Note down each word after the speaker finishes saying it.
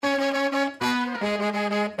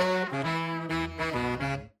Have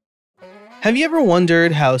you ever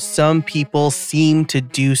wondered how some people seem to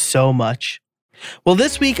do so much? Well,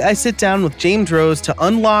 this week I sit down with James Rose to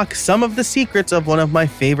unlock some of the secrets of one of my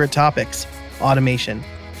favorite topics, automation.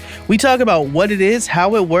 We talk about what it is,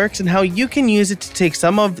 how it works, and how you can use it to take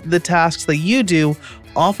some of the tasks that you do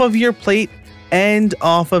off of your plate and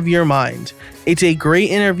off of your mind. It's a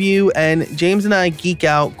great interview, and James and I geek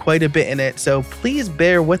out quite a bit in it, so please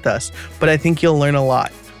bear with us, but I think you'll learn a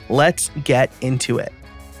lot. Let's get into it.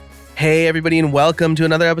 Hey, everybody, and welcome to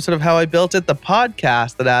another episode of How I Built It, the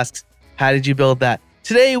podcast that asks, how did you build that?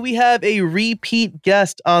 Today, we have a repeat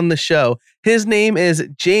guest on the show. His name is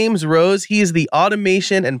James Rose. He is the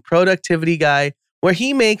automation and productivity guy, where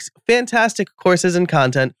he makes fantastic courses and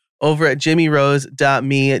content over at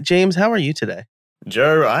jimmyrose.me. James, how are you today?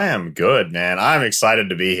 Joe, I am good, man. I'm excited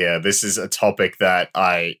to be here. This is a topic that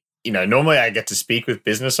normally I get to speak with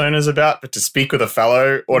business owners about, but to speak with a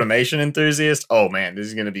fellow automation enthusiast, oh man, this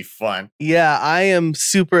is going to be fun. Yeah, I am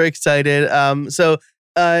super excited.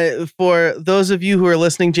 For those of you who are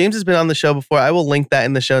listening, James has been on the show before. I will link that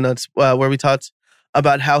in the show notes where we talked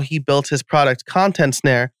about how he built his product Content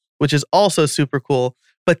Snare, which is also super cool.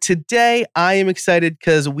 But today I am excited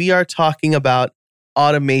because we are talking about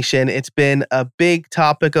automation. It's been a big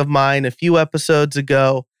topic of mine. A few episodes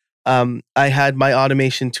ago, I had my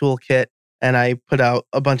automation toolkit and I put out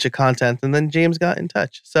a bunch of content, and then James got in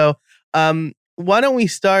touch. So why don't we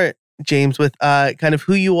start, James, with kind of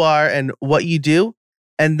who you are and what you do,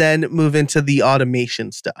 and then move into the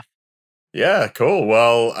automation stuff. Yeah, cool.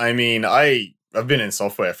 Well, I mean, I've been in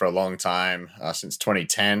software for a long time, since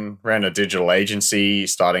 2010, ran a digital agency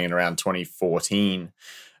starting in around 2014,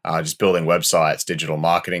 just building websites, digital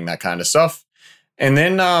marketing, that kind of stuff. And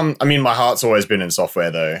then, my heart's always been in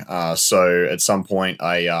software though. So at some point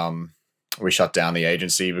we shut down the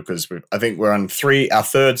agency because I think we're on our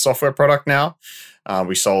third software product now.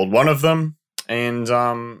 We sold one of them. And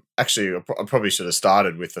actually, I probably should have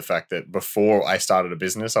started with the fact that before I started a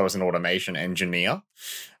business, I was an automation engineer,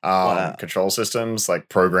 control systems, like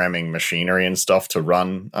programming machinery and stuff to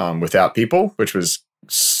run without people, which was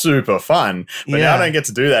super fun. But now I don't get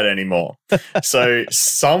to do that anymore. So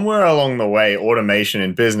somewhere along the way, automation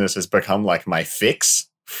in business has become like my fix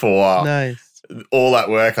for all that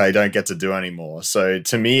work I don't get to do anymore. So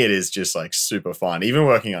to me, it is just like super fun. Even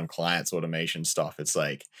working on clients' automation stuff, it's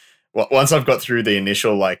like, once I've got through the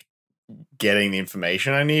initial, like, getting the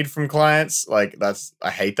information I need from clients, like, I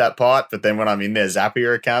hate that part. But then when I'm in their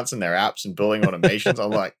Zapier accounts and their apps and building automations,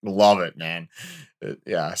 I'm like, love it, man.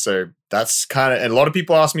 Yeah. So that's kind of, and a lot of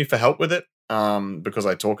people ask me for help with it because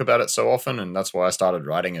I talk about it so often. And that's why I started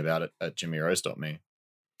writing about it at jimmyrose.me.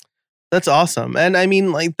 That's awesome. And I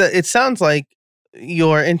mean, like, it sounds like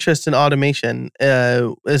your interest in automation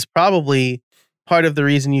is probably part of the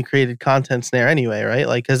reason you created Content Snare anyway, right?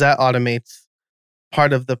 Like, because that automates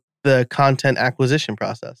part of the content acquisition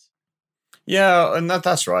process. Yeah, and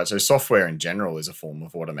that's right. So software in general is a form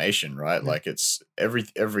of automation, right? Mm-hmm. Like, it's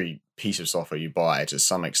every piece of software you buy, to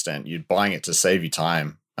some extent, you're buying it to save you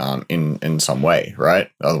time in some way,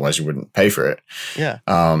 right? Otherwise you wouldn't pay for it. Yeah.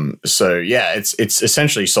 So yeah, it's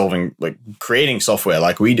essentially creating software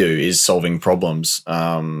like we do is solving problems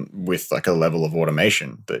with like a level of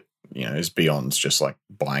automation that, is beyond just like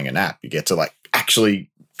buying an app. You get to like actually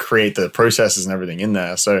create the processes and everything in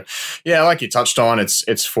there. So yeah, like you touched on,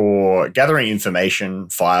 it's for gathering information,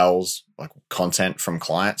 files, like content from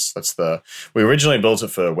clients. We originally built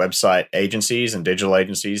it for website agencies and digital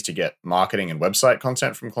agencies to get marketing and website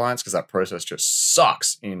content from clients, because that process just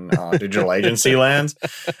sucks in digital agency land.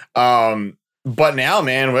 But now,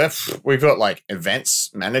 man, we've got like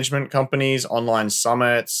events management companies, online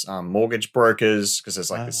summits, mortgage brokers, because there's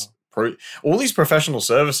like all these professional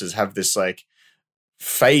services have this like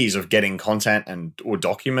phase of getting content or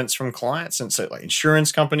documents from clients. And so like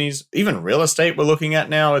insurance companies, even real estate we're looking at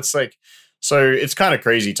now. It's like, so it's kind of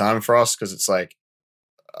crazy time for us, because it's like,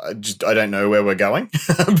 I don't know where we're going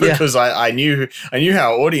because I knew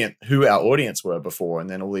who our audience were before. And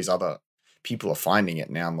then all these other people are finding it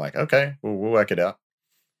now. I'm like, okay, we'll work it out.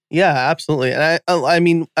 Yeah, absolutely. And I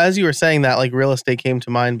mean, as you were saying that, like, real estate came to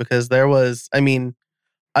mind because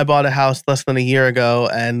I bought a house less than a year ago,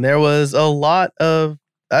 and there was a lot of,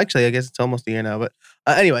 actually, I guess it's almost a year now, but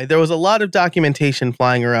anyway, there was a lot of documentation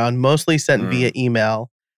flying around, mostly sent via email.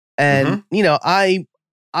 And,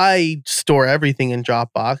 I store everything in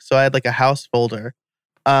Dropbox. So I had like a house folder.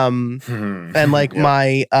 And like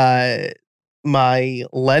my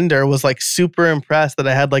lender was like super impressed that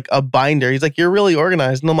I had like a binder. He's like, "You're really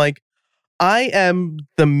organized." And I'm like, I am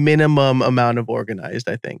the minimum amount of organized,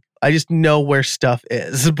 I think. I just know where stuff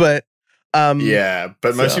is. But Yeah,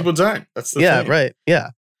 but most so- people don't. That's the Yeah, thing. right. Yeah,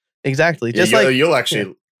 exactly. Yeah, Just like you'll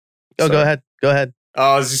actually. Oh, go Sorry. ahead. Go ahead.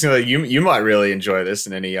 I was just gonna you might really enjoy this,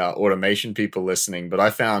 and any automation people listening. But I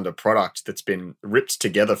found a product that's been ripped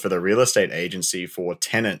together for the real estate agency for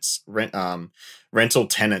tenants, rental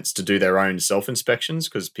tenants, to do their own self inspections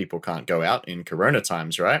because people can't go out in Corona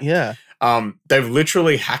times, right? Yeah. They've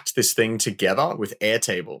literally hacked this thing together with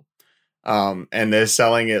Airtable. And they're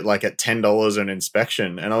selling it like at $10 an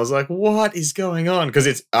inspection, and I was like, "What is going on?"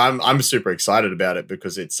 Because I'm super excited about it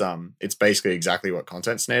because it's basically exactly what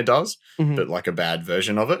Content Snare does, Mhm. but like a bad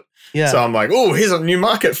version of it. Yeah. So I'm like, "Oh, here's a new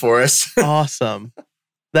market for us." Awesome.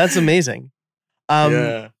 That's amazing.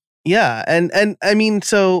 Yeah. Yeah, and I mean,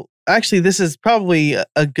 so actually, this is probably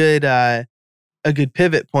a good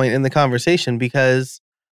pivot point in the conversation because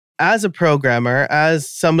as a programmer, as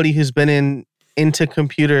somebody who's been into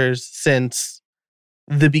computers since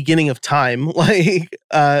the beginning of time, like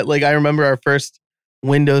I remember our first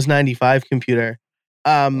Windows 95 computer.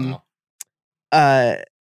 Wow. I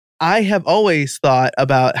have always thought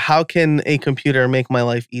about how can a computer make my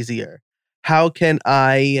life easier? How can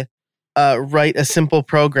I write a simple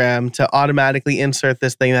program to automatically insert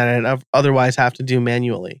this thing that I otherwise have to do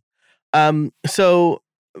manually? So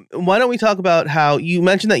why don't we talk about how you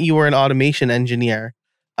mentioned that you were an automation engineer?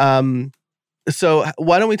 So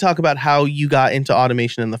why don't we talk about how you got into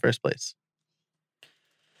automation in the first place?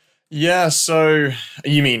 Yeah. So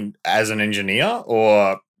you mean as an engineer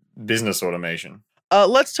or business automation?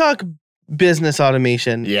 Let's talk business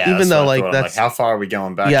automation. Yeah. Even though what I thought. I'm that's how far are we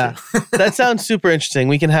going back? Yeah. here? that sounds super interesting.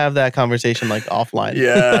 We can have that conversation like offline.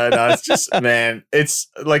 Yeah, no, it's just, man, it's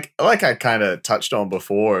like I kind of touched on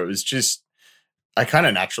before. It was just I kind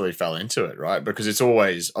of naturally fell into it, right? Because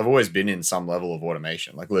I've always been in some level of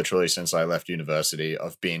automation. Like literally since I left university,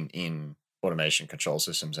 I've been in automation, control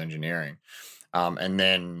systems engineering. And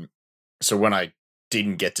then so when I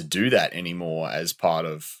didn't get to do that anymore as part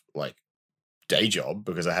of like day job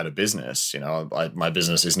because I had a business, my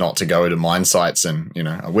business is not to go to mine sites, and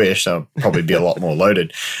I wish I'd probably be a lot more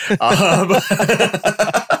loaded.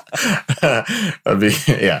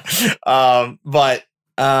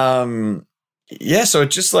 Yeah, so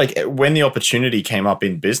it's just like when the opportunity came up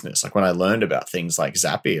in business, like when I learned about things like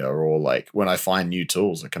Zapier, or like when I find new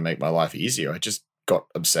tools that can make my life easier, I just got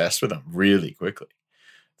obsessed with them really quickly.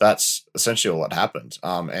 That's essentially what happened.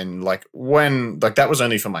 And like that was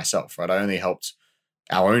only for myself, right? I only helped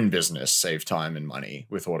our own business save time and money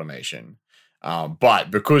with automation. But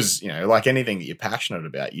because, like anything that you're passionate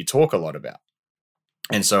about, you talk a lot about.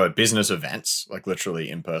 And so at business events, like literally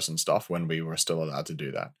in-person stuff, when we were still allowed to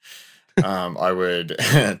do that, I would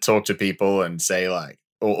talk to people and say like,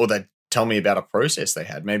 or they'd tell me about a process they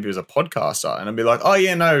had. Maybe it was a podcaster, and I'd be like, "Oh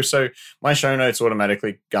yeah, no. So my show notes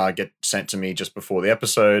automatically get sent to me just before the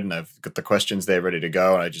episode, and I've got the questions there ready to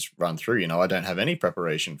go, and I just run through. I don't have any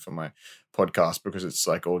preparation for my podcast because it's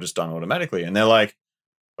like all just done automatically." And they're like,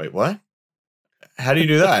 "Wait, what? How do you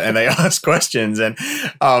do that?" And they ask questions, and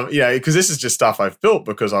because this is just stuff I've built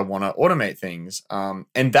because I want to automate things.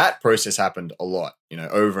 And that process happened a lot,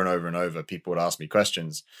 over and over and over. People would ask me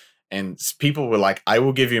questions. And people were like, "I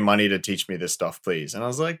will give you money to teach me this stuff, please." And I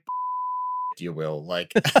was like, "You will."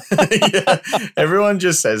 Like, yeah, everyone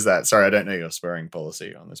just says that. Sorry, I don't know your swearing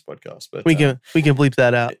policy on this podcast, but we can bleep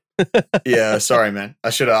that out. Yeah, sorry, man.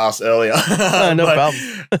 I should have asked earlier. No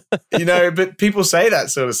problem. But people say that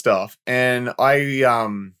sort of stuff, and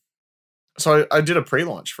so I did a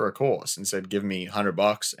pre-launch for a course and said, "Give me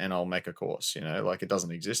 $100 and I'll make a course." Like it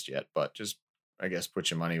doesn't exist yet, but just, I guess, put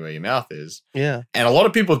your money where your mouth is. Yeah. And a lot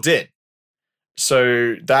of people did.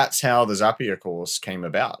 So that's how the Zapier course came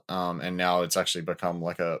about. And now it's actually become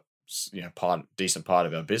like a decent part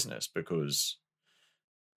of our business because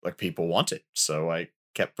like people want it. So I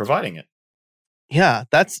kept providing it. Yeah,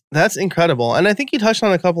 that's incredible. And I think you touched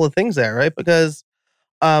on a couple of things there, right? Because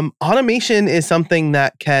automation is something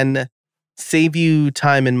that can save you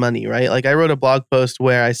time and money, right? Like I wrote a blog post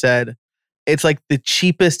where I said it's like the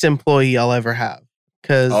cheapest employee I'll ever have.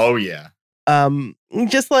 Because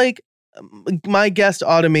just like my guest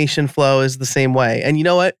automation flow is the same way. And you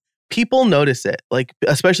know what? People notice it. Like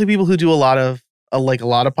especially people who do a lot of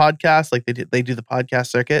podcasts, like they do the podcast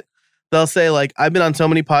circuit. They'll say like, "I've been on so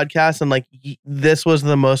many podcasts and like this was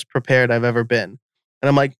the most prepared I've ever been." And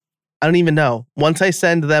I'm like, I don't even know. Once I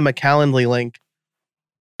send them a Calendly link,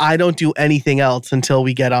 I don't do anything else until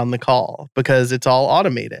we get on the call because it's all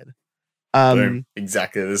automated. Boom.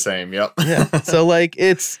 Exactly the same. Yep. Yeah. So like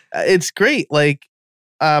it's great. Like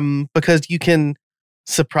because you can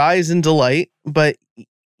surprise and delight, but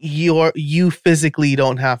you physically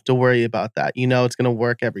don't have to worry about that. It's going to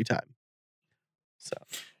work every time. So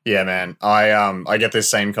Yeah, man. I get the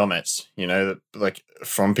same comments, like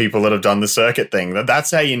from people that have done the circuit thing. That's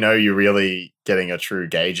how you know you're really getting a true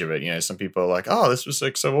gauge of it. Some people are like, "Oh, this was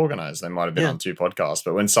like so organized." They might have been on 2 podcasts,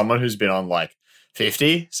 but when someone who's been on like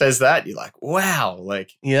 50 says that, you're like, "Wow!"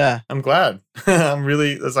 Like, yeah, I'm glad. I'm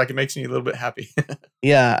really. It's like it makes me a little bit happy.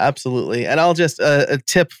 Yeah, absolutely. And I'll just a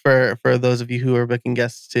tip for those of you who are booking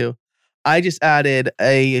guests too. I just added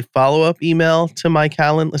a follow-up email to my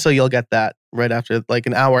calendar, so you'll get that right after, like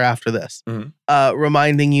an hour after this,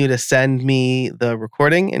 reminding you to send me the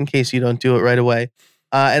recording in case you don't do it right away,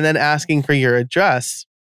 and then asking for your address,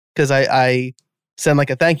 because I send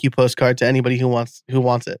like a thank you postcard to anybody who wants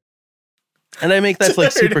it. And I make that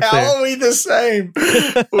like super clear. How are we the same?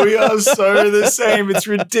 We are so the same. It's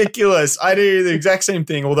ridiculous. I do the exact same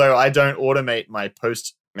thing, although I don't automate my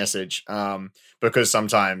post message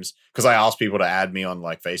because I ask people to add me on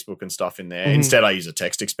like Facebook and stuff in there. Instead, I use a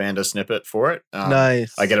text expander snippet for it.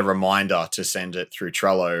 Nice. I get a reminder to send it through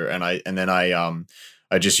Trello, and then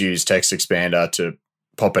I just use text expander to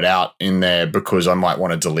pop it out in there because I might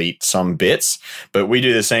want to delete some bits. But we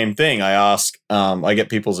do the same thing. I get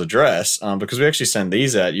people's address because we actually send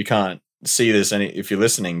these out. You can't see this if you're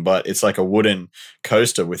listening, but it's like a wooden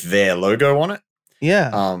coaster with their logo on it.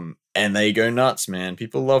 Yeah. And they go nuts, man.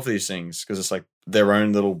 People love these things because it's like their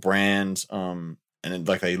own little brand. And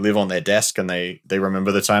like they live on their desk and they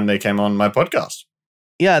remember the time they came on my podcast.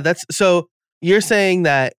 Yeah, so you're saying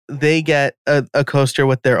that they get a coaster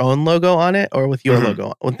with their own logo on it, or with your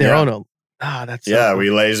logo, with their own? That's so cool.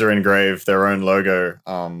 We laser engrave their own logo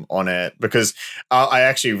on it because I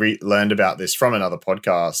actually learned about this from another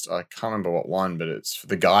podcast. I can't remember what one, but it's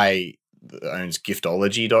the guy that owns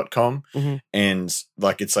giftology.com. And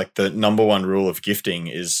like it's like the number one rule of gifting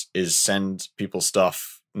is send people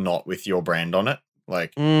stuff not with your brand on it.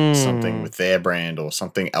 Like something with their brand or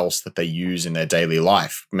something else that they use in their daily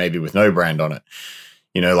life, maybe with no brand on it.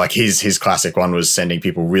 Like his classic one was sending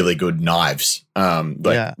people really good knives,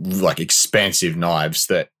 like expensive knives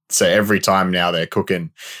so every time now they're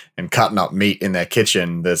cooking and cutting up meat in their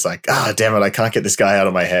kitchen, there's like, damn it, I can't get this guy out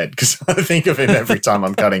of my head because I think of him every time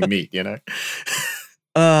I'm cutting meat,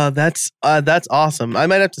 That's awesome. I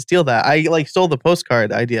might have to steal that. I like stole the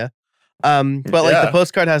postcard idea. But like the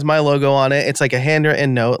postcard has my logo on it. It's like a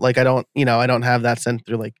handwritten note. Like I don't have that sent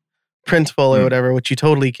through like Printful or whatever, which you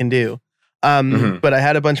totally can do. But I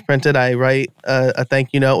had a bunch printed. I write a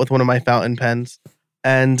thank you note with one of my fountain pens,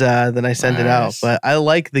 and then I send it out. But I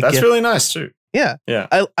like the gift. That's really nice too. Yeah.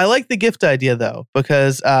 I like the gift idea though,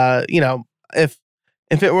 because if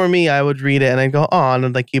it were me, I would read it and I'd go on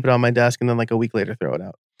and like keep it on my desk and then like a week later throw it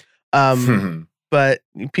out. But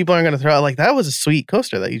people aren't going to throw out like, that was a sweet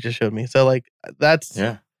coaster that you just showed me. So like that's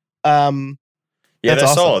they're awesome.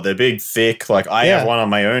 Solid. They're big, thick. Like I have one on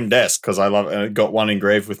my own desk because I got one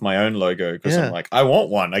engraved with my own logo because I'm like, I want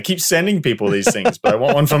one. I keep sending people these things, but I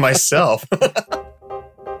want one for myself.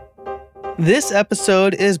 This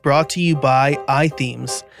episode is brought to you by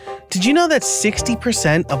iThemes. Did you know that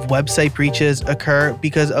 60% of website breaches occur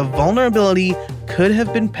because a vulnerability could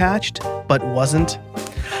have been patched but wasn't?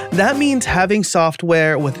 That means having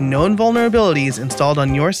software with known vulnerabilities installed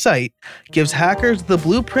on your site gives hackers the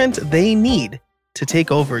blueprint they need to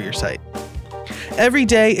take over your site. Every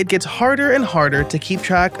day, it gets harder and harder to keep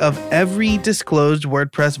track of every disclosed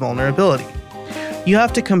WordPress vulnerability. You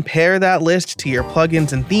have to compare that list to your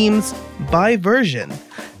plugins and themes by version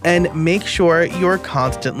and make sure you're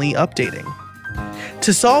constantly updating.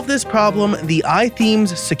 To solve this problem, the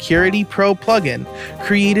iThemes Security Pro plugin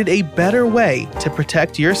created a better way to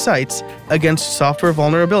protect your sites against software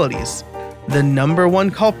vulnerabilities, the number one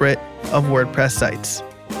culprit of WordPress sites.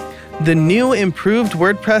 The new improved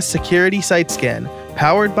WordPress Security Site Scan,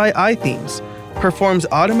 powered by iThemes, performs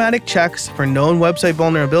automatic checks for known website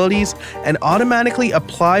vulnerabilities and automatically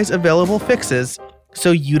applies available fixes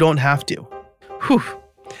so you don't have to. Whew.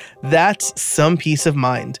 That's some peace of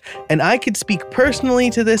mind. And I could speak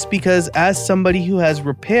personally to this because as somebody who has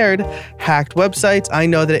repaired hacked websites, I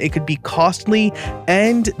know that it could be costly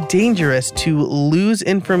and dangerous to lose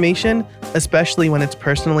information, especially when it's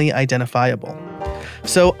personally identifiable.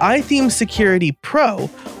 So iThemes Security Pro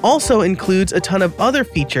also includes a ton of other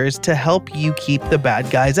features to help you keep the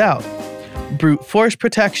bad guys out. Brute force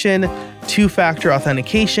protection, two-factor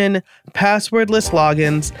authentication, passwordless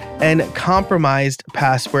logins, and compromised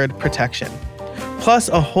password protection. Plus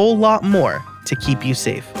a whole lot more to keep you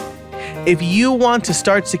safe. If you want to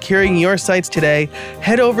start securing your sites today,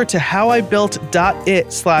 head over to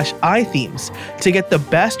howibuilt.it/ithemes to get the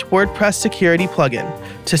best WordPress security plugin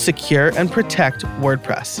to secure and protect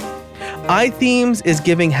WordPress. iThemes is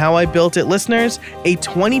giving How I Built It listeners a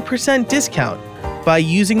 20% discount by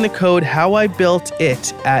using the code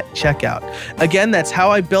HowIBuiltIt at checkout. Again, that's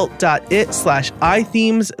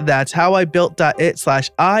howibuilt.it/iThemes. That's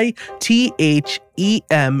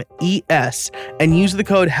howibuilt.it/ITHEMES. And use the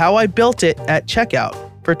code HowIBuiltIt at checkout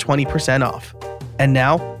for 20% off. And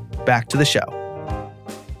now, back to the show.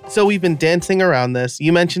 So we've been dancing around this.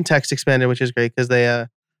 You mentioned TextExpander, which is great because they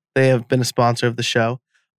have been a sponsor of the show.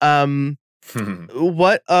 What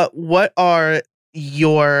are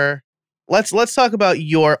your... Let's talk about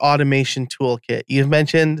your automation toolkit. You've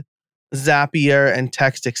mentioned Zapier and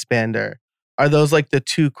TextExpander. Are those like the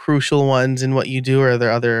two crucial ones in what you do, or are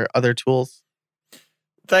there other tools?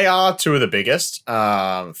 They are two of the biggest,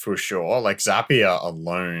 for sure. Like Zapier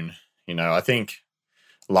alone, I think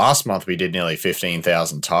last month we did nearly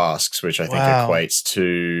 15,000 tasks, which I think equates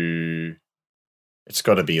to... It's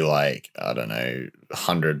got to be like, I don't know,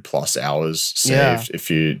 100 plus hours saved if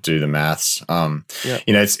you do the maths.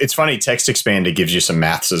 It's funny, TextExpander gives you some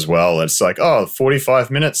maths as well. It's like, 45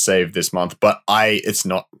 minutes saved this month, but it's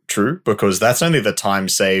not true because that's only the time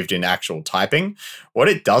saved in actual typing. What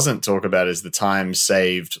it doesn't talk about is the time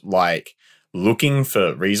saved like looking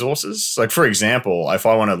for resources. Like for example, if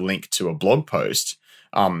I want to link to a blog post,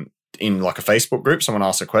 in like a Facebook group, someone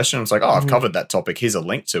asks a question. It's like, I've covered that topic. Here's a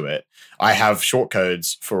link to it. I have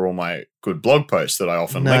shortcodes for all my good blog posts that I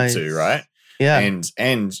often link to, right? Yeah.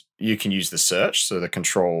 And you can use the search, so the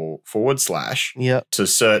control / to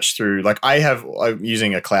search through. Like I'm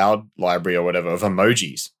using a cloud library or whatever of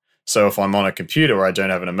emojis. So if I'm on a computer where I don't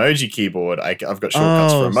have an emoji keyboard, I've got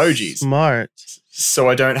shortcuts for emojis. Smart. So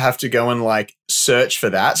I don't have to go and like search for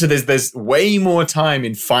that. So there's way more time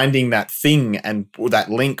in finding that thing or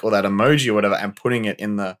that link or that emoji or whatever and putting it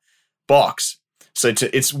in the box. So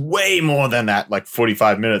it's way more than that, like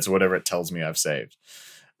 45 minutes or whatever it tells me I've saved.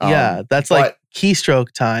 That's like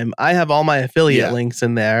keystroke time. I have all my affiliate links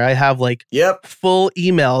in there. I have like full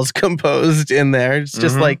emails composed in there. It's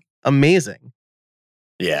just like amazing.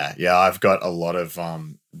 Yeah. I've got a lot of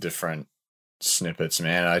different snippets,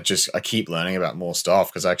 man. I keep learning about more stuff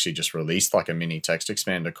because I actually just released like a mini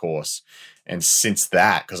TextExpander course, and since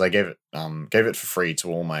that, because I gave it for free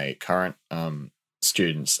to all my current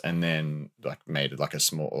students, and then like made it like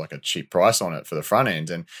a cheap price on it for the front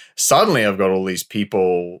end, and suddenly I've got all these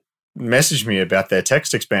people message me about their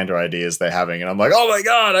TextExpander ideas they're having, and I'm like, oh my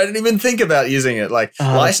god, I didn't even think about using it, like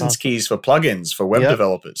license keys for plugins for web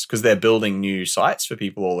developers, because they're building new sites for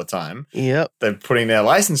people all the time. They're putting their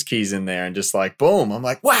license keys in there and just like boom, I'm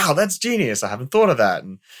like, wow, that's genius, I haven't thought of that.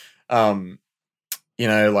 And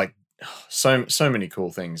like so many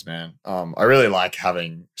cool things, man. I really like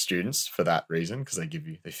having students for that reason, because they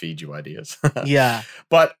feed you ideas.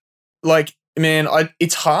 But like, man,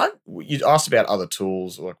 it's hard. You asked about other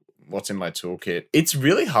tools, like what's in my toolkit. It's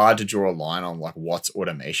really hard to draw a line on like what's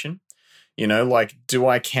automation. Like, do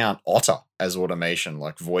I count Otter as automation,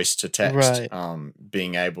 like voice to text,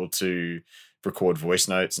 being able to record voice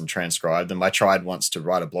notes and transcribe them? I tried once to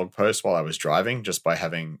write a blog post while I was driving just by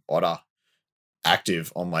having Otter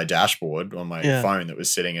active on my dashboard on my phone that was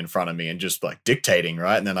sitting in front of me and just like dictating,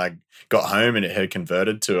 right? And then I got home and it had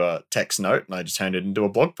converted to a text note and I just turned it into a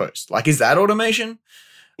blog post. Like, is that automation?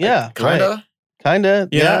 Yeah. Kinda.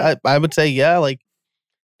 Yeah. I would say, like,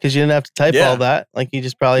 because you didn't have to type all that. Like, you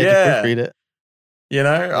just probably had to proofread it.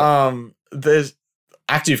 There's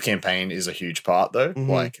ActiveCampaign is a huge part though.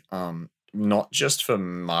 Like, not just for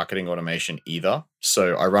marketing automation either.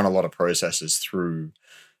 So I run a lot of processes through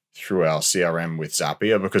our CRM with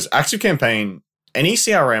Zapier, because ActiveCampaign, any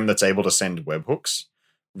CRM that's able to send webhooks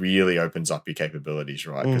really opens up your capabilities,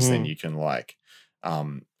 right? Because then you can like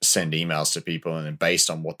send emails to people, and then based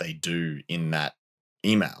on what they do in that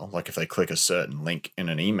email, like if they click a certain link in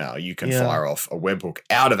an email, you can fire off a webhook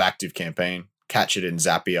out of ActiveCampaign, catch it in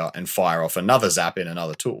Zapier, and fire off another Zap in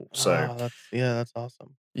another tool. So that's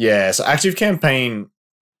awesome. Yeah, so ActiveCampaign,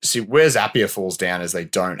 see where Zapier falls down is they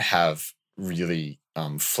don't have really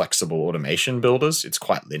flexible automation builders. It's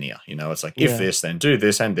quite linear, it's like if this, then do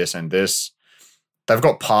this and this and this. They've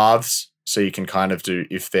got paths, so you can kind of do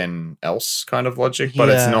if then else kind of logic, but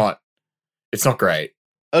it's not great.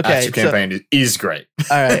 Okay, ActiveCampaign is great.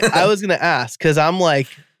 All right, I was gonna ask because I'm like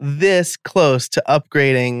this close to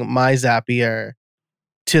upgrading my Zapier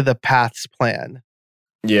to the Paths plan.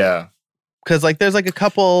 Yeah, because like there's like a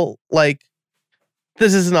couple like.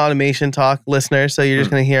 This is an automation talk, listener, so you're just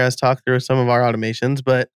going to hear us talk through some of our automations.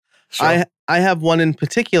 But I have one in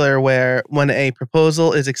particular where when a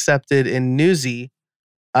proposal is accepted in Newsy,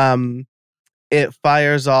 it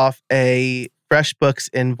fires off a FreshBooks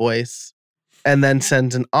invoice and then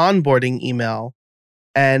sends an onboarding email.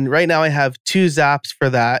 And right now I have 2 zaps for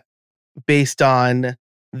that based on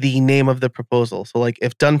the name of the proposal. So like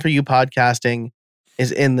if Done For You Podcasting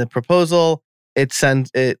is in the proposal, it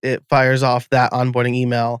fires off that onboarding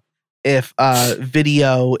email. If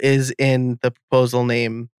video is in the proposal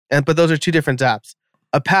name, but those are two different apps.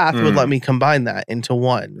 A Path would let me combine that into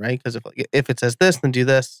one, right? Because if it says this, then do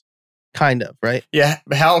this, kind of, right? Yeah.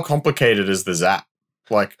 How complicated is the Zap?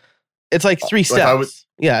 Like, it's like 3 steps.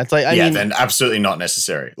 It's like, I mean, then absolutely not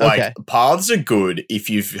necessary. Like, paths are good if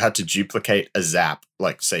you've had to duplicate a Zap,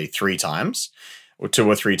 like say 3 times or 2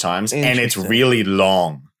 or 3 times, and it's really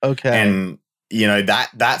long. Okay. And you know,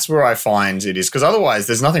 that's where I find it is, because otherwise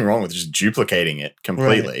there's nothing wrong with just duplicating it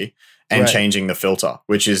completely and changing the filter,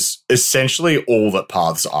 which is essentially all that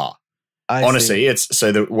paths are. Honestly, it's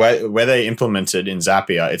so the where they implemented in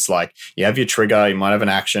Zapier, it's like you have your trigger, you might have an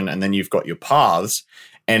action, and then you've got your paths,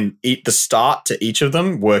 and the start to each of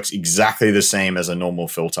them works exactly the same as a normal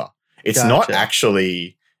filter. It's not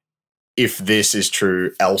actually if this is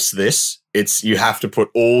true, else this. It's you have to put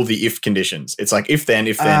all the if conditions. It's like if then,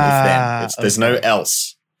 if then, if then. There's no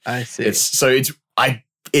else. I see.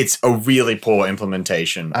 It's a really poor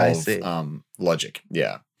implementation of logic.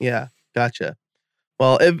 Yeah. Yeah. Gotcha.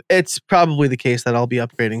 Well, it's probably the case that I'll be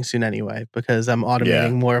upgrading soon anyway, because I'm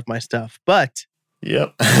automating more of my stuff. But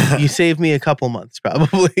you saved me a couple months,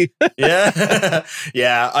 probably.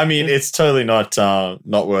 Yeah. I mean, it's totally not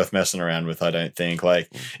worth messing around with, I don't think. Like,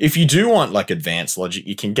 if you do want like advanced logic,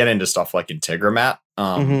 you can get into stuff like Integromat.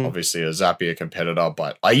 Obviously a Zapier competitor,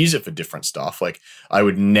 but I use it for different stuff. Like, I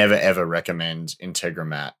would never ever recommend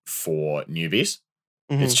Integromat for newbies.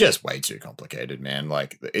 It's just way too complicated, man.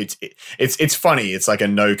 Like, it's funny. It's like a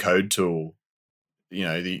no code tool. You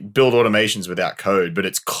know, the build automations without code, but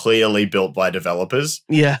it's clearly built by developers.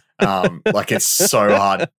 Yeah. Like, it's so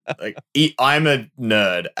hard. Like, I'm a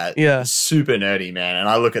nerd super nerdy, man. And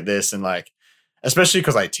I look at this and like, especially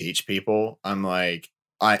because I teach people, I'm like,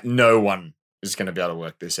 no one is going to be able to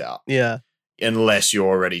work this out. Yeah. Unless you're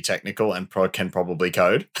already technical and can probably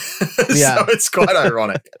code. So it's quite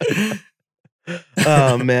ironic.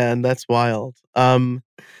 Oh man, that's wild. Awesome.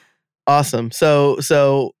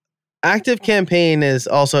 So ActiveCampaign is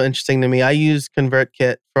also interesting to me. I use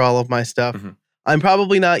ConvertKit for all of my stuff. I'm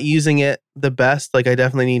probably not using it the best. Like, I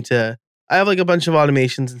definitely need to. I have like a bunch of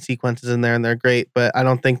automations and sequences in there, and they're great, but I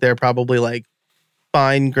don't think they're probably like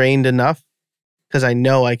fine-grained enough, because I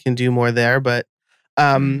know I can do more there. But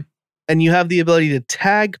and you have the ability to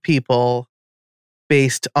tag people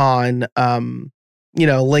based on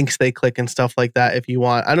links they click and stuff like that if you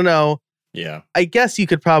want. I don't know. Yeah. I guess you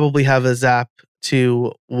could probably have a Zap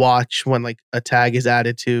to watch when like a tag is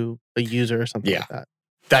added to a user or something like that.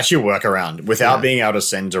 That's your workaround. Without being able to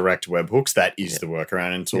send direct webhooks, that is the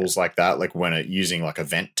workaround in tools like that, like when using like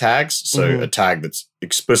event tags. So a tag that's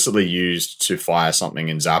explicitly used to fire something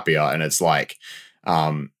in Zapier, and it's like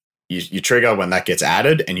you trigger when that gets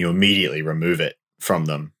added and you immediately remove it from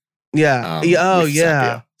them. Yeah.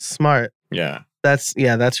 Zapier. Smart. Yeah. That's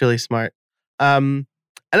really smart.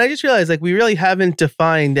 And I just realized, like, we really haven't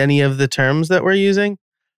defined any of the terms that we're using.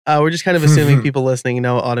 We're just kind of assuming people listening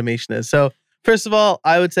know what automation is. So, first of all,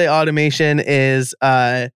 I would say automation is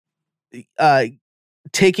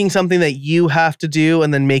taking something that you have to do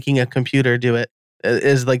and then making a computer do it.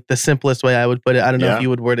 Is like the simplest way I would put it. I don't know if you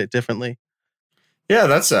would word it differently. Yeah,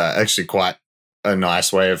 that's actually quite a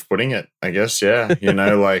nice way of putting it, I guess. Yeah, you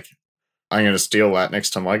know, like, I'm going to steal that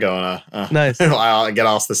next time I go and nice. I'll get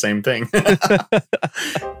asked the same thing.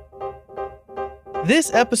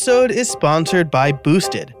 This episode is sponsored by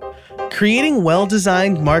Boosted. Creating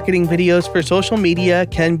well-designed marketing videos for social media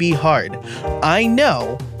can be hard. I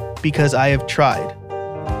know, because I have tried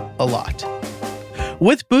a lot.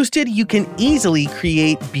 With Boosted, you can easily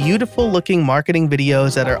create beautiful-looking marketing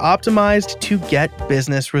videos that are optimized to get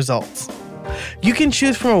business results. You can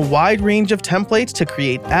choose from a wide range of templates to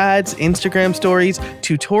create ads, Instagram stories,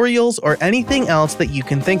 tutorials, or anything else that you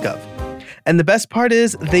can think of. And the best part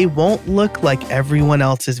is, they won't look like everyone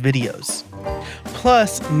else's videos.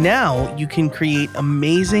 Plus, now you can create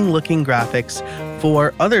amazing looking graphics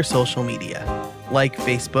for other social media, like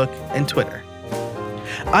Facebook and Twitter.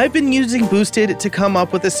 I've been using Boosted to come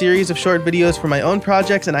up with a series of short videos for my own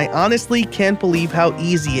projects, and I honestly can't believe how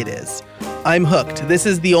easy it is. I'm hooked. This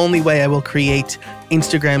is the only way I will create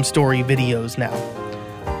Instagram story videos now.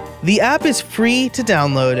 The app is free to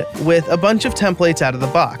download with a bunch of templates out of the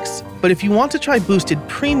box. But if you want to try Boosted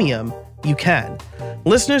Premium, you can.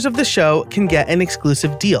 Listeners of the show can get an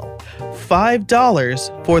exclusive deal.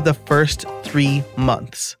 $5 for the first 3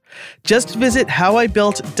 months. Just visit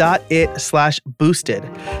howibuilt.it/boosted.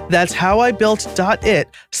 That's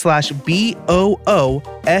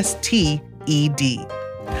howibuilt.it/BOOSTED.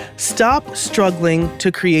 Stop struggling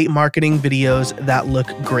to create marketing videos that look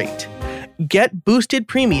great. Get Boosted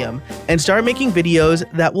Premium and start making videos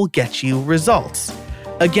that will get you results.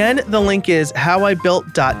 Again, the link is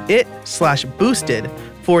howibuilt.it/boosted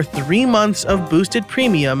for 3 months of Boosted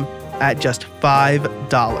Premium at just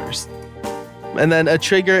 $5. And then a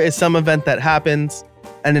trigger is some event that happens,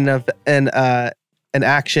 and an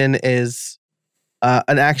action is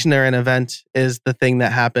an action or an event is the thing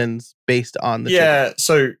that happens based on the trigger.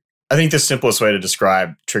 So I think the simplest way to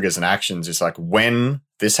describe triggers and actions is like, when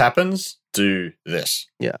this happens, do this.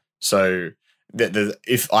 Yeah. So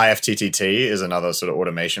if IFTTT is another sort of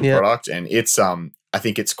automation product, and it's I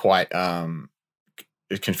think it's quite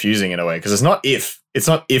confusing in a way, because it's not if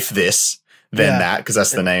this then that, because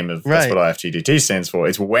that's the name of that's what IFTTT stands for.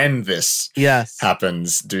 It's when this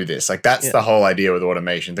happens, do this. Like that's the whole idea with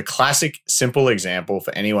automation. The classic simple example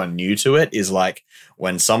for anyone new to it is like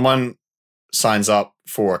when someone signs up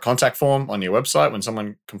for a contact form on your website, when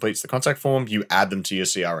someone completes the contact form, you add them to your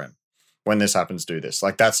CRM. When this happens, do this.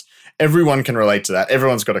 Like that's, everyone can relate to that.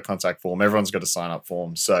 Everyone's got a contact form. Everyone's got a sign up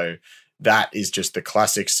form. So that is just the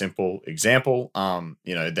classic simple example.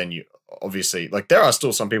 Then you obviously, like, there are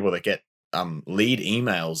still some people that get lead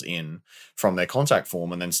emails in from their contact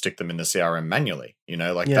form and then stick them in the CRM manually.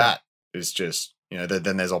 That is just,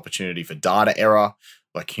 then there's opportunity for data error,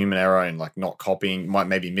 like human error, and like not copying, might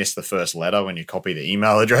maybe miss the first letter when you copy the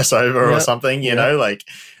email address over or something, you know, like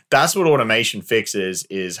that's what automation fixes,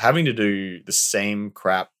 is having to do the same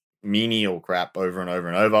crap, menial crap over and over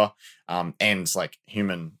and over, and it's like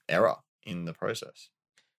human error in the process.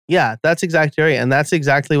 Yeah, that's exactly right. And that's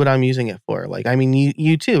exactly what I'm using it for. Like, I mean,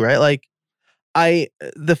 you too, right? Like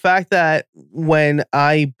the fact that when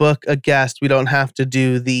I book a guest, we don't have to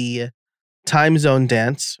do the time zone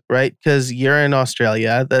dance, right? Because you're in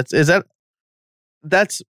Australia. Is that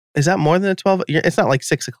more than a 12? It's not like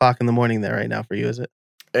 6 o'clock in the morning there right now for you, is it?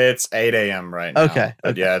 It's 8 a.m. right now. Okay.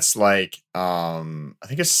 But yeah, it's like, I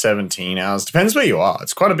think it's 17 hours. Depends where you are.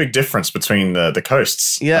 It's quite a big difference between the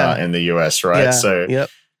coasts in the US, right? Yeah. So,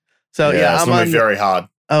 So it's going to be very hard.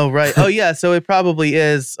 Oh, right. Oh, yeah. So it probably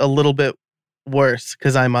is a little bit worse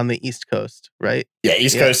because I'm on the East Coast, right? Yeah,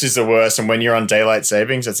 East Coast is the worst. And when you're on daylight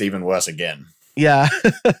savings, it's even worse again. Yeah.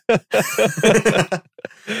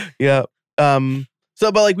 Yeah. So,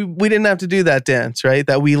 but like we didn't have to do that dance, right?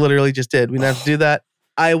 That we literally just did. We didn't have to do that.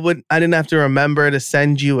 I didn't have to remember to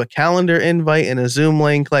send you a calendar invite and a Zoom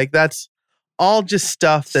link. Like that's all just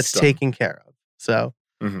stuff that's taken care of. So,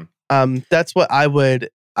 that's what I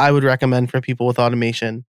would recommend for people with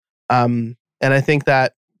automation. And I think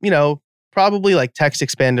that, probably like Text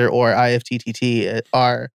Expander or IFTTT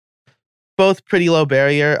are both pretty low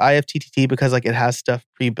barrier. IFTTT because like it has stuff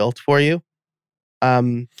pre-built for you.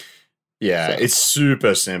 It's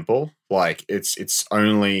super simple. Like it's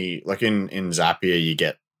only like in Zapier, you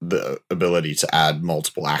get the ability to add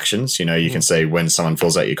multiple actions. You can say when someone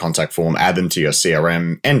fills out your contact form, add them to your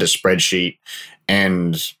CRM and a spreadsheet,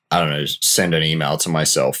 and I don't know, send an email to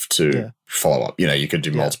myself to follow up. You could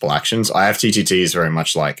do multiple actions. IFTTT is very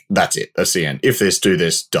much like, that's it. That's the end. If this, do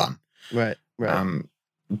this, done. Right.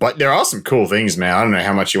 But there are some cool things, man. I don't know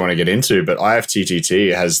how much you want to get into, but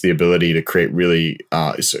IFTTT has the ability to create really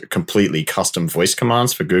completely custom voice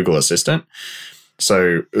commands for Google Assistant.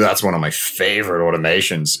 So that's one of my favorite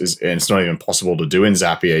automations, and it's not even possible to do in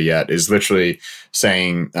Zapier yet, is literally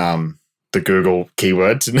saying the Google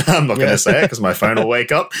keyword. I'm not going to say it because my phone will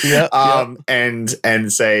wake up.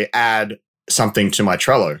 And say, add something to my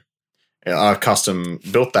Trello. I custom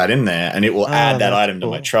built that in there, and it will add that item to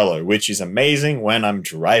my Trello, which is amazing when I'm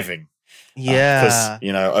driving. Yeah.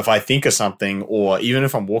 Because, if I think of something, or even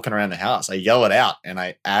if I'm walking around the house, I yell it out and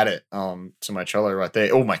I add it to my Trello right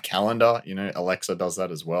there. Or my calendar, Alexa does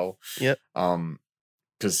that as well. Yep.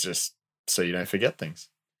 Because just so you don't forget things.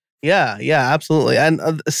 Yeah, absolutely.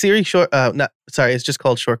 And Siri it's just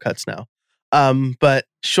called Shortcuts now. But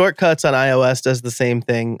Shortcuts on iOS does the same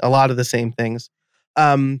thing, a lot of the same things.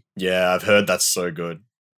 I've heard that's so good.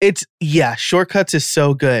 Shortcuts is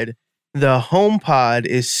so good. The HomePod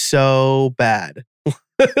is so bad.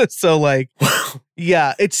 So like,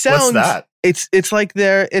 it sounds. What's that? It's like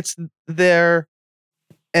their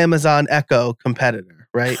Amazon Echo competitor,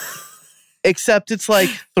 right? Except it's like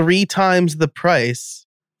 3 times the price,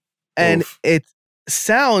 and it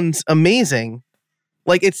sounds amazing.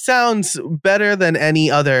 Like it sounds better than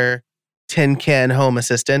any other tin can home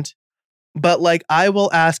assistant. But like, I will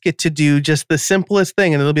ask it to do just the simplest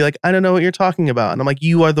thing, and it'll be like, I don't know what you're talking about. And I'm like,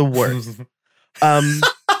 you are the worst.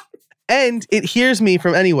 And it hears me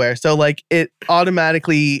from anywhere. So like, it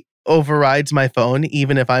automatically overrides my phone,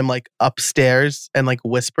 even if I'm like upstairs and like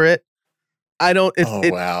whisper it. I don't.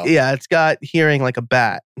 Wow. Yeah, it's got hearing like a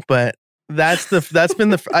bat, but that's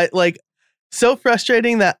been so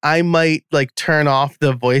frustrating that I might like turn off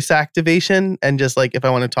the voice activation and just like if I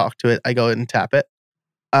want to talk to it, I go and tap it.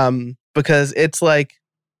 Because it's like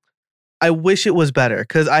I wish it was better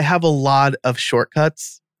because I have a lot of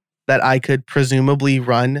shortcuts that I could presumably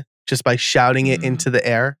run just by shouting it into the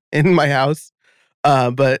air in my house.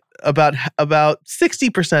 But about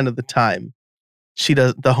 60% of the time,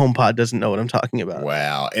 the HomePod doesn't know what I'm talking about.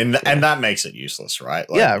 Wow. And that makes it useless, right?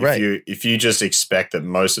 Like, yeah, right. If you just expect that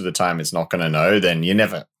most of the time it's not going to know, then you're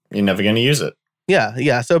never going to use it.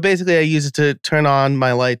 Yeah. So basically I use it to turn on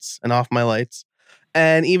my lights and off my lights.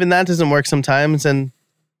 And even that doesn't work sometimes. And,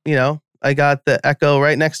 you know, I got the Echo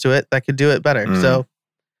right next to it that could do it better. So,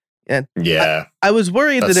 and yeah, I was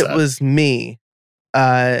worried that it was me.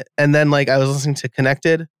 And then like I was listening to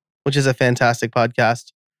Connected, which is a fantastic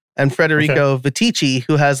podcast. And Federico Viticci,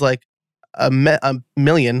 who has like a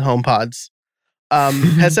million HomePods,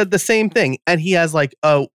 has said the same thing. And he has like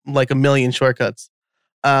a million shortcuts.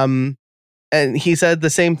 And he said the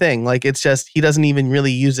same thing. Like, it's just, he doesn't even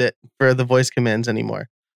really use it for the voice commands anymore.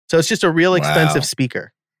 So it's just a real expensive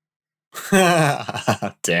speaker.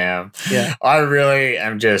 Damn. Yeah. I really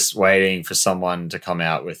am just waiting for someone to come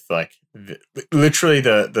out with like, literally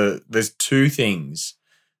there's two things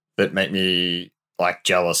that make me like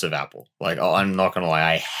jealous of Apple. Like, I'm not going to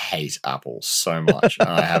lie, I hate Apple so much. And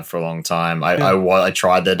I have for a long time. I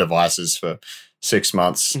tried their devices for 6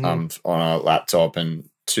 months on a laptop and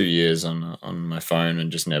 2 years on my phone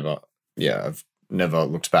and just I've never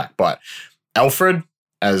looked back. But Alfred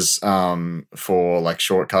as for like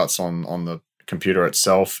shortcuts on the computer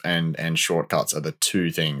itself and shortcuts are the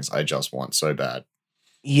two things I just want so bad.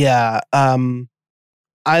 Yeah.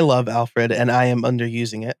 I love Alfred and I am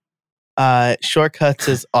underusing it. Shortcuts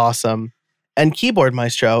is awesome. And Keyboard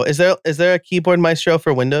Maestro. Is there a Keyboard Maestro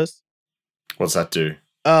for Windows? What's that do?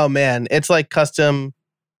 Oh man, it's like custom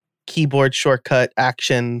keyboard shortcut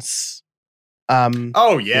actions. So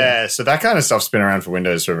that kind of stuff's been around for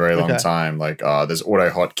Windows for a very long time. Like there's Auto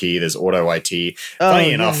Hotkey, there's Auto IT.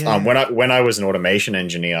 Funny enough, when I was an automation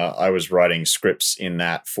engineer, I was writing scripts in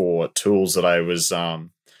that for tools that I was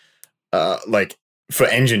like for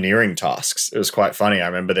engineering tasks. It was quite funny. I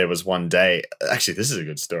remember there was one day, actually this is a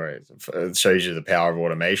good story. It shows you the power of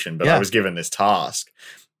automation, but I was given this task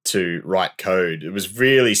to write code. It was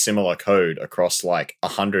really similar code across like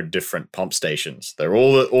 100 different pump stations. They're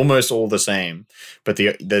almost all the same, but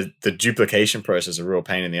the duplication process is a real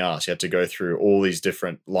pain in the ass. You had to go through all these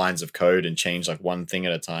different lines of code and change like one thing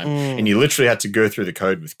at a time. And you literally had to go through the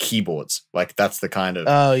code with keyboards. Like that's the kind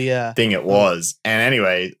of thing it was. And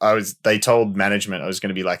anyway, they told management I was going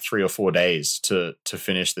to be like 3 or 4 days to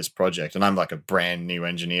finish this project. And I'm like a brand new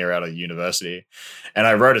engineer out of university. And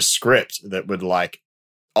I wrote a script that would like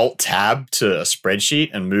Alt-Tab to a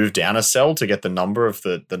spreadsheet and move down a cell to get the number of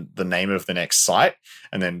the name of the next site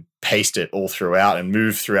and then paste it all throughout and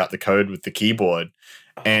move throughout the code with the keyboard.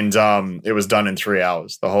 And it was done in 3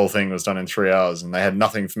 hours. The whole thing was done in 3 hours and they had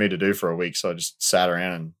nothing for me to do for a week. So I just sat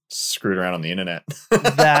around and screwed around on the internet.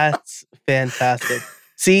 That's fantastic.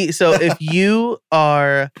 See, so if you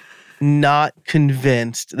are not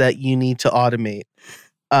convinced that you need to automate,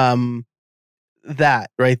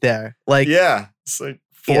 that right there, like, yeah, it's like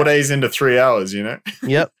 4 days into 3 hours, you know?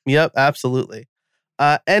 Yep, absolutely.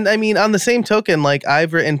 And I mean, on the same token, like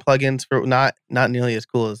I've written plugins for not nearly as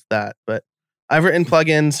cool as that, but I've written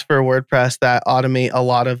plugins for WordPress that automate a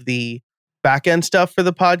lot of the backend stuff for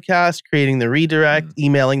the podcast, creating the redirect,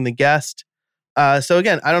 emailing the guest. So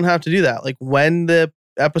again, I don't have to do that. Like when the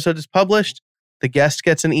episode is published, the guest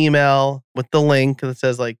gets an email with the link that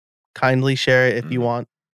says like, kindly share it if you want,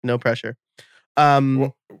 no pressure.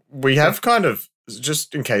 We have kind of,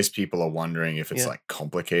 just in case people are wondering if it's like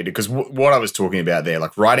complicated, because what I was talking about there,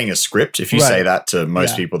 like writing a script, if you say that to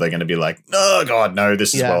most people, they're going to be like, oh God, no,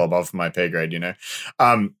 this is well above my pay grade, you know?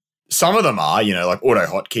 Some of them are, you know, like Auto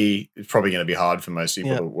Hotkey is probably going to be hard for most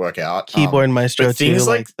people to work out. Keyboard Maestro things too,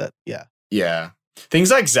 like that. Yeah.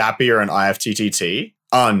 Things like Zapier and IFTTT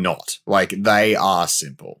are not. Like they are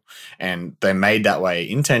simple and they're made that way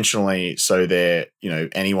intentionally so they're, you know,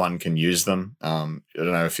 anyone can use them. I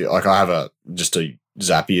don't know if you like, I have just a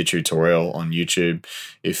Zapier tutorial on YouTube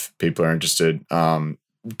if people are interested.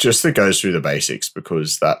 Just that goes through the basics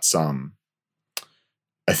because that's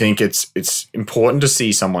I think it's important to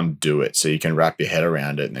see someone do it so you can wrap your head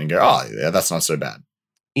around it and then go, oh yeah, that's not so bad.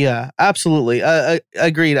 Yeah, absolutely.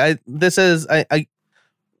 Agreed.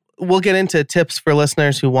 We'll get into tips for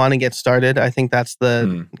listeners who want to get started. I think that's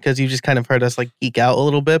because you just kind of heard us like geek out a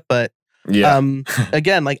little bit, but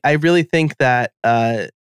again, like I really think that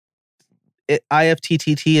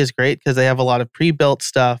IFTTT is great because they have a lot of pre-built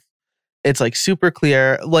stuff. It's like super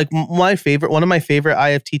clear. Like one of my favorite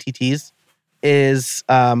IFTTTs is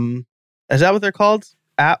that what they're called?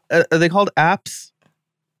 Are they called apps?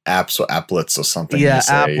 Apps or applets or something. Yeah,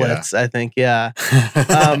 applets, I think. Yeah.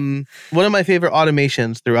 One of my favorite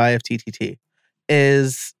automations through IFTTT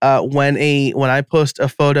is when I post a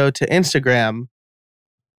photo to Instagram,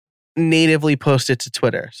 natively post it to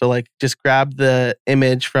Twitter. So like just grab the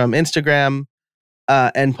image from Instagram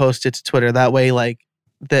and post it to Twitter. That way, like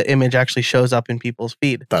the image actually shows up in people's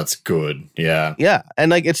feed. That's good. Yeah. Yeah.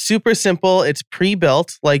 And like it's super simple. It's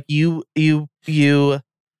pre-built. Like you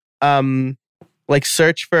like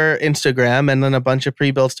search for Instagram and then a bunch of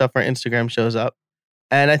pre-built stuff for Instagram shows up.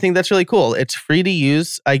 And I think that's really cool. It's free to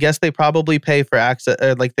use. I guess they probably pay for access,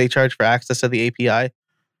 or like they charge for access to the API.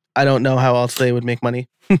 I don't know how else they would make money.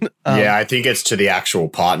 Yeah, I think it's to the actual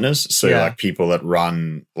partners. So Yeah. like people that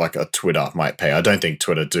run like a Twitter might pay. I don't think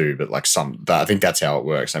Twitter do, but like I think that's how it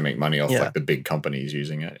works. They make money off Yeah. like the big companies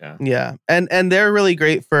using it. Yeah. Yeah. And they're really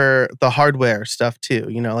great for the hardware stuff too.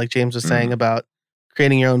 You know, like James was saying about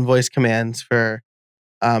creating your own voice commands for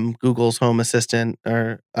Google's Home Assistant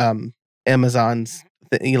or Amazon's.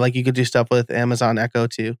 Like you could do stuff with Amazon Echo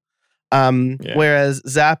too. Whereas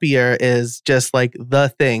Zapier is just like the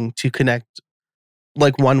thing to connect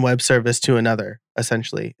like one web service to another,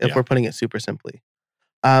 essentially, if we're putting it super simply.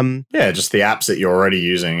 Yeah, just the apps that you're already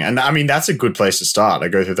using. And I mean, that's a good place to start. I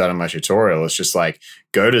go through that in my tutorial. It's just like,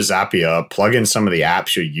 go to Zapier, plug in some of the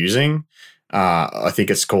apps you're using. I think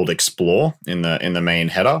it's called Explore in the main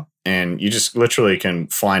header. And you just literally can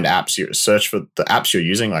find apps, you search for the apps you're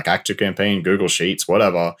using, like ActiveCampaign, Google Sheets,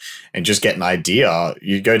 whatever, and just get an idea.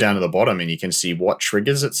 You go down to the bottom and you can see what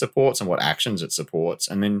triggers it supports and what actions it supports.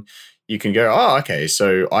 And then you can go, oh, okay,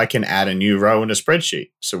 so I can add a new row in a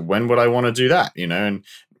spreadsheet. So when would I want to do that? You know, and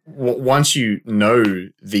once you know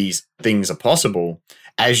these things are possible,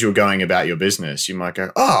 as you're going about your business, you might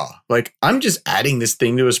go, oh, like I'm just adding this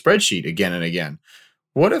thing to a spreadsheet again and again.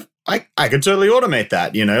 What if I could totally automate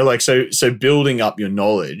that, you know? Like, so building up your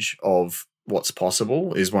knowledge of what's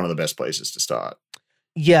possible is one of the best places to start.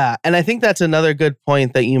 Yeah. And I think that's another good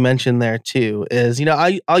point that you mentioned there too, is, you know,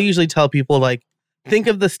 I'll usually tell people like, think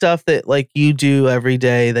of the stuff that like you do every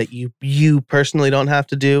day that you personally don't have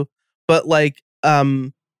to do. But like,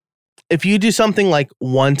 if you do something like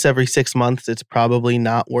once every 6 months, it's probably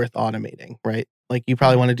not worth automating, right? Like you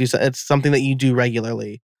probably want to do it's something that you do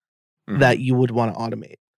regularly that you would want to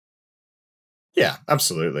automate. Yeah,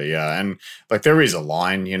 absolutely. Yeah. And like there is a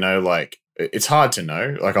line, you know, like it's hard to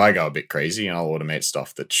know. Like I go a bit crazy and I'll automate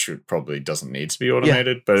stuff that probably doesn't need to be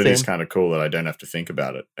automated, but it is kind of cool that I don't have to think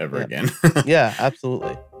about it ever again. Yeah,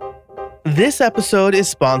 absolutely. This episode is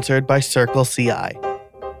sponsored by Circle CI.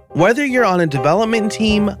 Whether you're on a development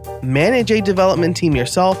team, manage a development team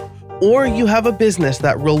yourself, or you have a business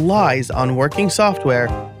that relies on working software,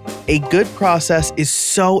 a good process is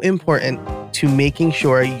so important to making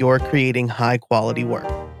sure you're creating high-quality work.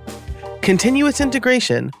 Continuous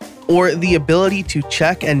integration, or the ability to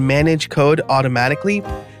check and manage code automatically,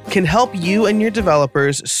 can help you and your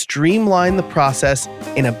developers streamline the process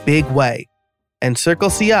in a big way. And Circle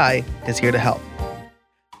CI is here to help.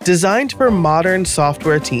 Designed for modern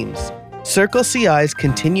software teams, Circle CI's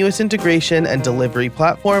continuous integration and delivery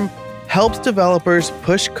platform helps developers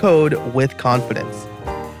push code with confidence.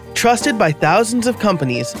 Trusted by thousands of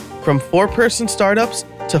companies, from 4-person startups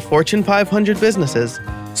to Fortune 500 businesses,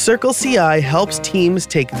 Circle CI helps teams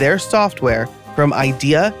take their software from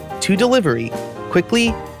idea to delivery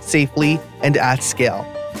quickly, safely, and at scale.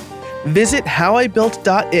 Visit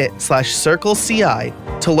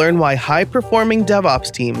howibuilt.it/CircleCI to learn why high-performing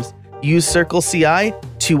DevOps teams use Circle CI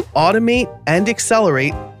to automate and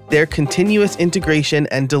accelerate their continuous integration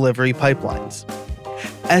and delivery pipelines.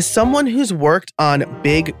 As someone who's worked on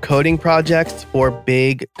big coding projects for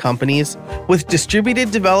big companies with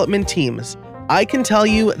distributed development teams, I can tell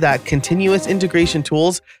you that continuous integration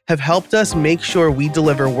tools have helped us make sure we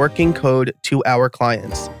deliver working code to our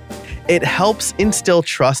clients. It helps instill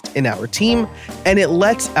trust in our team, and it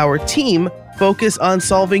lets our team focus on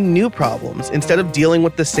solving new problems instead of dealing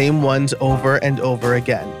with the same ones over and over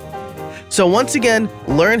again. So once again,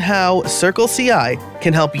 learn how Circle CI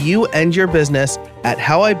can help you and your business at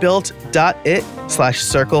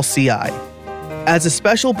howibuilt.it/CircleCI. As a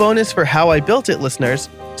special bonus for How I Built It listeners,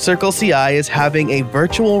 Circle CI is having a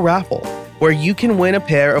virtual raffle where you can win a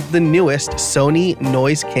pair of the newest Sony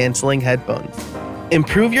noise-canceling headphones.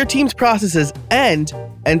 Improve your team's processes and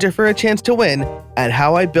enter for a chance to win at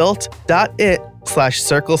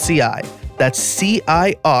howibuilt.it/CircleCI. That's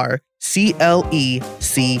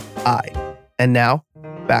CIRCLECI. And now,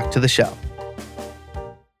 back to the show.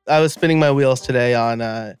 was spinning my wheels today on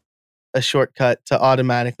a shortcut to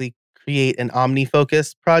automatically create an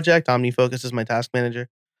OmniFocus project. OmniFocus is my task manager.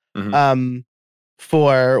 Mhm.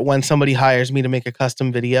 For when somebody hires me to make a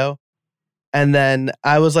custom video. And then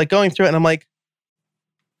I was like going through it and I'm like,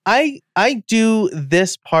 I do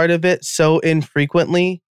this part of it so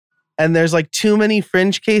infrequently, and there's like too many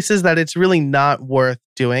fringe cases that it's really not worth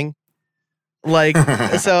doing. Like,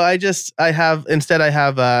 so I have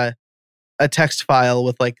a text file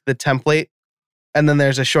with like the template, and then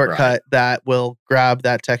there's a shortcut that will grab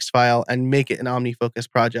that text file and make it an OmniFocus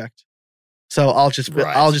project. So I'll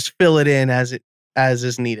just fill it in as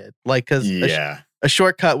is needed. Like, because a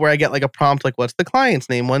shortcut where I get like a prompt like, what's the client's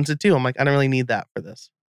name? When's it due? I'm like, I don't really need that for this.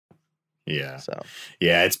 Yeah. So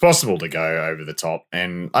yeah, it's possible to go over the top.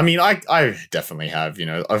 And I mean, I definitely have,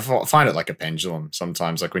 I find it like a pendulum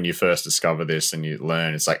sometimes. Like when you first discover this and you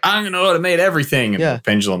learn, it's like, I'm going to automate everything. And the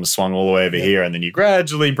pendulum swung all the way over here. And then you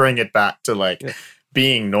gradually bring it back to like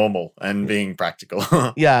being normal and being practical.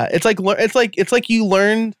 Yeah. It's like you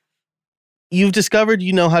learned, you've discovered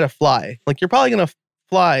you know how to fly. Like you're probably going to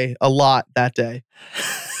fly a lot that day.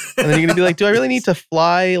 And then you're going to be like, do I really need to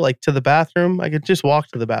fly like to the bathroom? I could just walk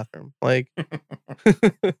to the bathroom. Like,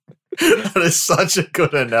 that is such a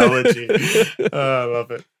good analogy. I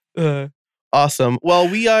love it. Awesome. Well,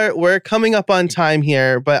 we're coming up on time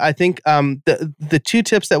here, but I think the two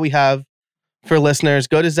tips that we have for listeners,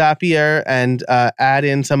 go to Zapier and add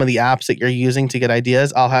in some of the apps that you're using to get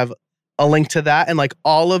ideas. I'll have a link to that and like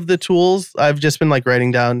all of the tools. I've just been like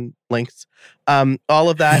writing down links. All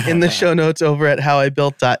of that in the show notes over at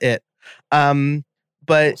howibuilt.it.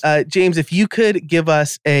 But James, if you could give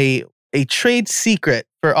us a trade secret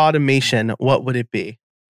for automation, what would it be?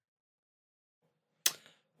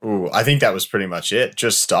 Ooh, I think that was pretty much it.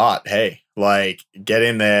 Just start. Hey, like get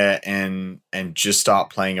in there and just start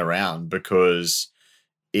playing around, because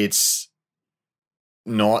it's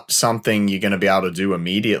not something you're going to be able to do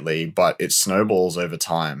immediately, but it snowballs over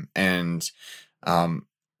time. And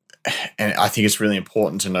I think it's really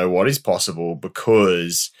important to know what is possible,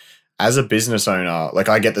 because as a business owner, like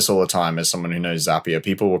I get this all the time as someone who knows Zapier,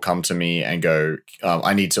 people will come to me and go,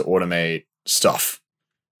 I need to automate stuff,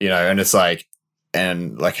 and it's like,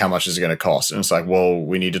 and like, how much is it going to cost? And it's like, well,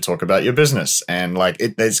 we need to talk about your business. And like,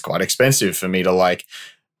 it's quite expensive for me to like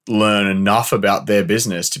learn enough about their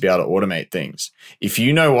business to be able to automate things. If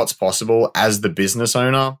you know what's possible as the business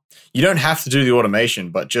owner, you don't have to do the automation,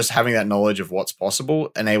 but just having that knowledge of what's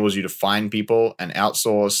possible enables you to find people and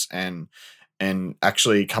outsource and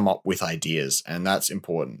actually come up with ideas. And that's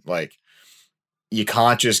important. Like, you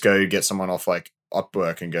can't just go get someone off like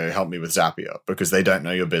Upwork and go, help me with Zapier, because they don't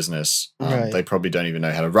know your business. They probably don't even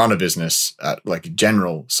know how to run a business at like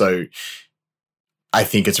general. So I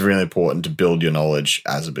think it's really important to build your knowledge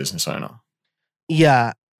as a business owner.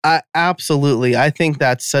 Yeah, absolutely. I think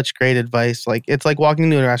that's such great advice. Like, it's like walking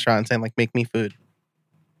into a restaurant and saying like, make me food.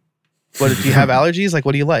 What do you have allergies? Like,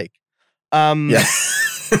 what do you like? Yeah.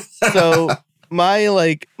 So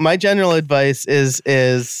my general advice is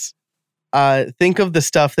think of the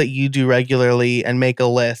stuff that you do regularly and make a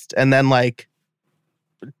list, and then like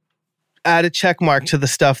add a check mark to the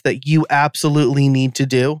stuff that you absolutely need to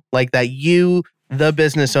do, like that you, the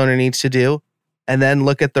business owner, needs to do. And then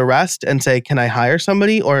look at the rest and say, can I hire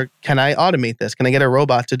somebody, or can I automate this? Can I get a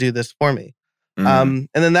robot to do this for me? And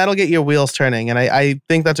then that'll get your wheels turning. And I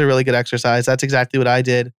think that's a really good exercise. That's exactly what I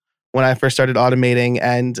did when I first started automating.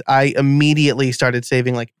 And I immediately started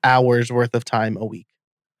saving like hours worth of time a week.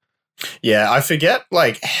 Yeah, I forget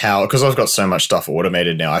like how, because I've got so much stuff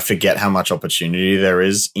automated now, I forget how much opportunity there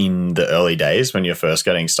is in the early days when you're first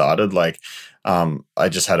getting started. Like, I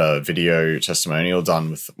just had a video testimonial done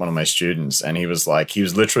with one of my students, and he was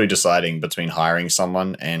literally deciding between hiring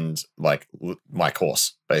someone and like my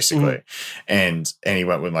course, basically. And he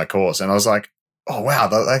went with my course, and I was like, oh wow,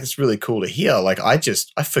 that's really cool to hear. Like, I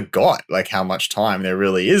forgot like how much time there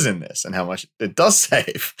really is in this and how much it does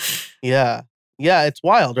save. Yeah. Yeah, it's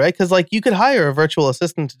wild, right? Because like you could hire a virtual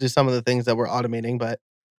assistant to do some of the things that we're automating, but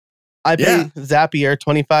I pay Zapier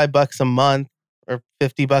 $25 a month or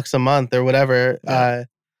 $50 a month or whatever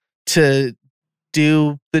to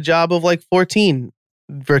do the job of like 14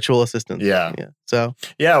 virtual assistants. Yeah. So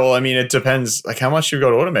well, I mean, it depends like how much you've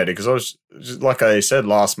got automated, because I was just, like I said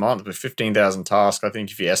last month, with 15,000 tasks, I think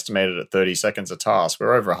if you estimate it at 30 seconds a task,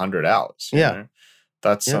 we're over 100 hours. You know?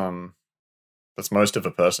 That's most of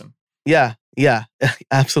a person. Yeah,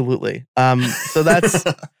 absolutely. So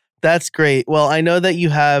that's great. Well, I know that you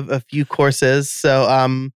have a few courses.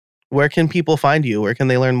 So where can people find you? Where can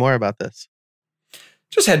they learn more about this?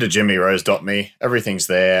 Just head to jimmyrose.me. Everything's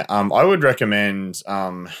there. I would recommend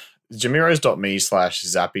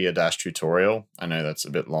jimiro's.me/Zapier-tutorial. I know that's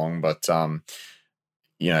a bit long, but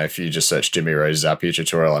if you just search Jimmy Rose Zapier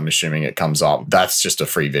tutorial, I'm assuming it comes up. That's just a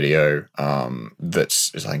free video I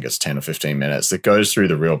think it's 10 or 15 minutes that goes through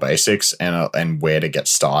the real basics and where to get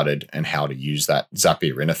started and how to use that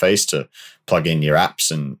Zapier interface to plug in your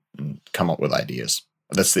apps and come up with ideas.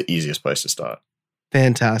 That's the easiest place to start.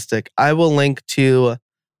 Fantastic. I will link to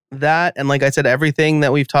that. And like I said, everything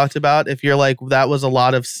that we've talked about, if you're like, that was a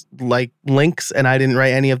lot of like links and I didn't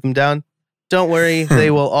write any of them down, don't worry.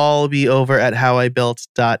 They will all be over at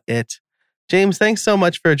howibuilt.it. James, thanks so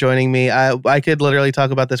much for joining me. I could literally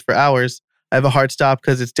talk about this for hours. I have a hard stop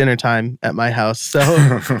because it's dinner time at my house. So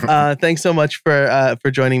thanks so much for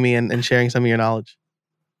joining me and sharing some of your knowledge.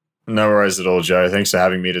 No worries at all, Joe. Thanks for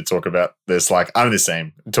having me to talk about this. Like, I'm the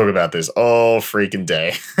same. Talk about this all freaking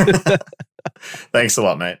day. Thanks a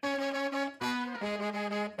lot, mate.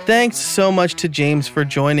 Thanks so much to James for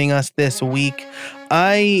joining us this week.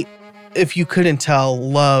 If you couldn't tell,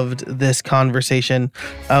 loved this conversation.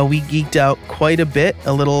 We geeked out quite a bit,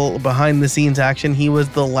 a little behind the scenes action. He was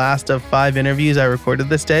the last of 5 interviews I recorded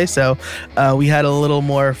this day, so we had a little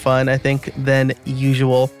more fun, I think, than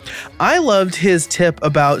usual. I loved his tip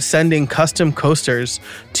about sending custom coasters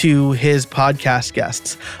to his podcast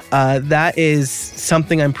guests. That is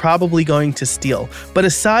something I'm probably going to steal. But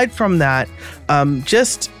aside from that,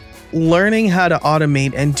 just learning how to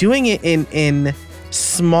automate and doing it in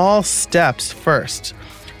small steps first.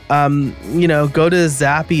 Go to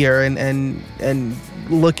Zapier and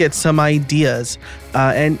look at some ideas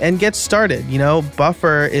and get started.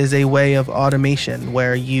 Buffer is a way of automation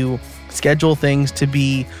where you schedule things to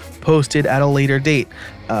be posted at a later date.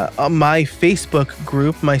 My Facebook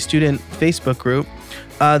group, my student Facebook group,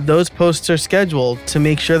 those posts are scheduled to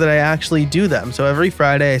make sure that I actually do them. So every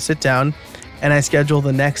Friday I sit down and I schedule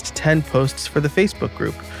the next 10 posts for the Facebook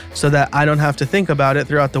group so that I don't have to think about it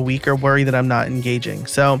throughout the week or worry that I'm not engaging.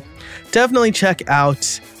 So definitely check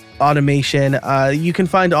out automation. You can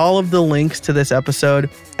find all of the links to this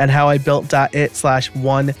episode at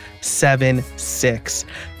howibuilt.it/176.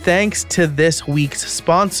 Thanks to this week's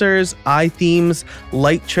sponsors, iThemes,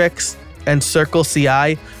 Lightricks, and Circle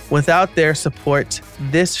CI. Without their support,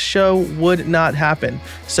 this show would not happen.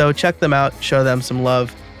 So check them out, show them some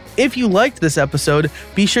love. If you liked this episode,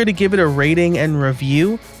 be sure to give it a rating and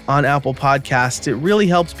review on Apple Podcasts. It really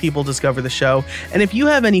helps people discover the show. And if you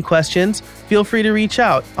have any questions, feel free to reach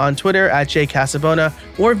out on Twitter at jcasabona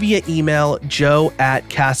or via email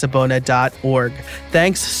joe@casabona.org.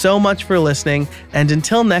 Thanks so much for listening. And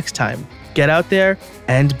until next time, get out there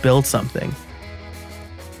and build something.